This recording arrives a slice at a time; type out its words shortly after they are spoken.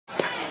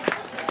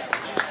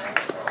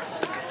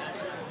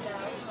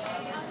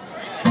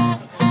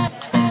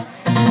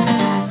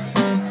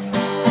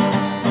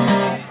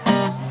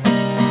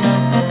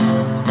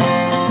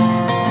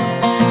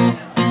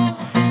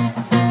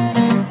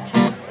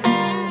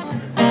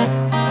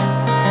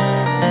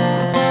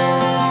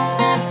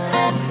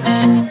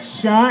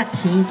short,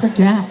 she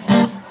forgot.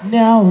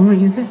 No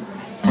reason.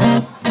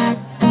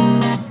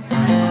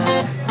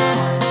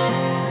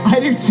 I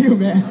do too,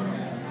 man.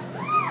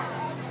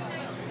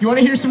 You want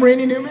to hear some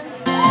Randy Newman?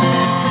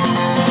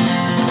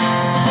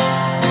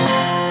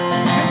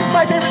 This is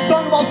my favorite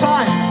song of all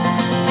time.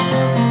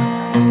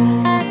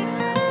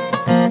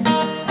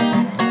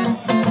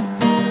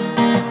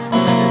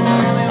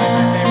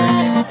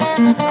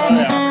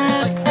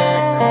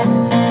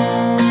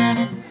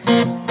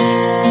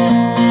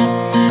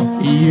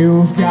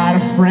 You've got a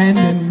friend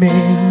in me.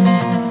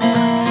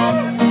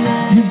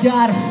 You've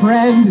got a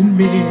friend in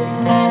me.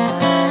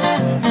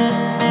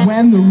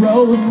 When the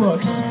road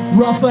looks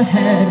rough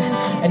ahead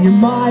and you're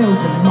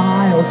miles and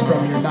miles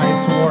from your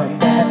nice warm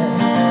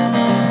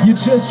bed, you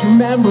just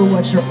remember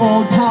what your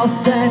old pal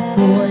said.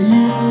 Boy,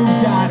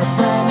 you've got a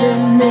friend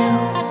in me.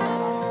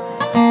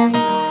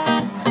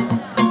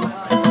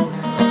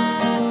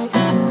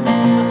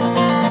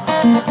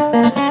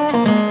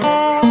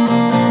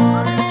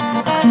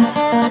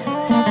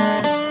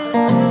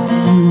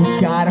 You've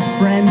got a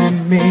friend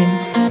in me.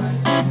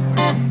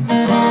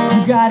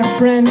 You got a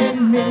friend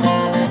in me.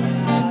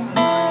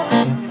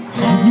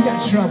 You got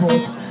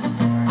troubles,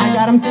 I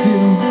got them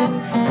too.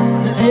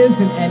 There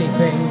isn't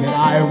anything that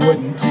I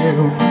wouldn't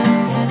do.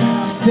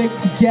 Stick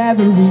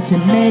together, we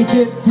can make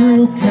it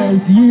through,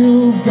 'cause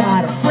you've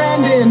got a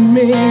friend in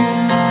me.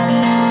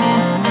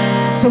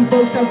 Some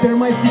folks out there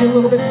might be a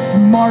little bit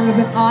smarter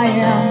than I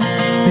am,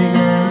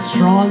 bigger and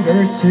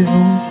stronger too,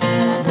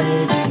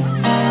 maybe.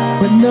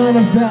 But none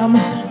of them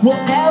will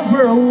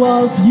ever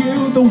love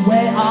you the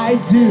way I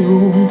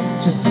do.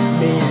 Just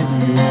me and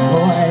you,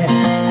 boy,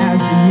 as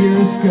the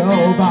years go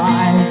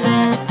by.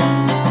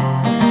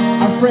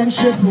 Our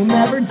friendship will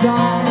never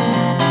die.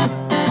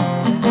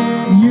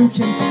 You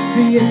can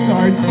see it's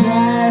our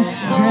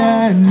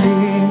destiny,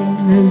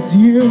 'cause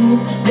you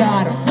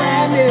got a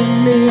friend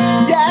in me.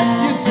 Yes,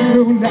 you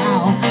do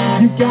now.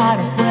 You got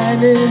a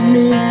friend in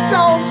me.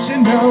 Don't you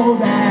know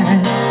that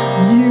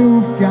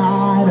you've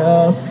got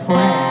a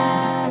friend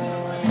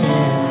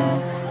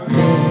in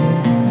me?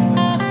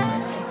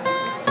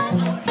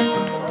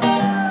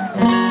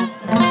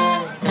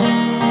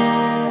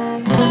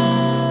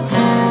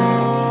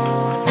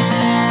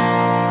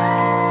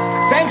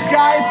 Thanks,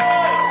 guys.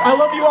 I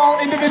love you all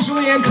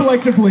individually and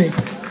collectively.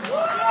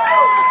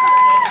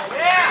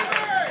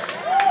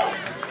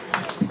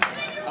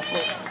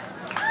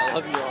 I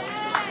love you all.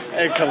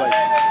 And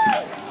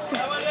collectively.